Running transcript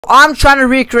I'm trying to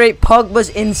recreate Pogba's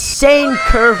insane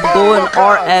curved goal in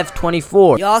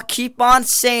RF24. Y'all keep on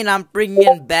saying I'm bringing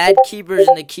in bad keepers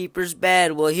and the keeper's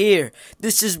bad. Well, here,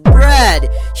 this is Brad.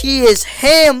 He is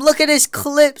him. Look at his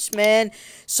clips, man.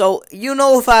 So, you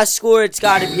know if I score, it's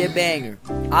got to be a banger.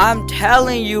 I'm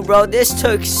telling you, bro, this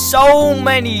took so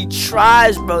many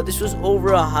tries, bro. This was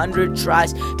over 100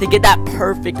 tries to get that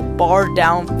perfect bar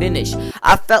down finish.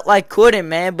 I felt like couldn't,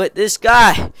 man, but this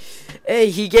guy, hey,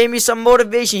 he gave me some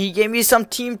motivation. He gave me some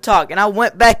team talk, and I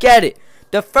went back at it.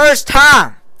 The first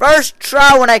try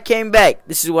when I came back,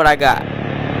 this is what I got.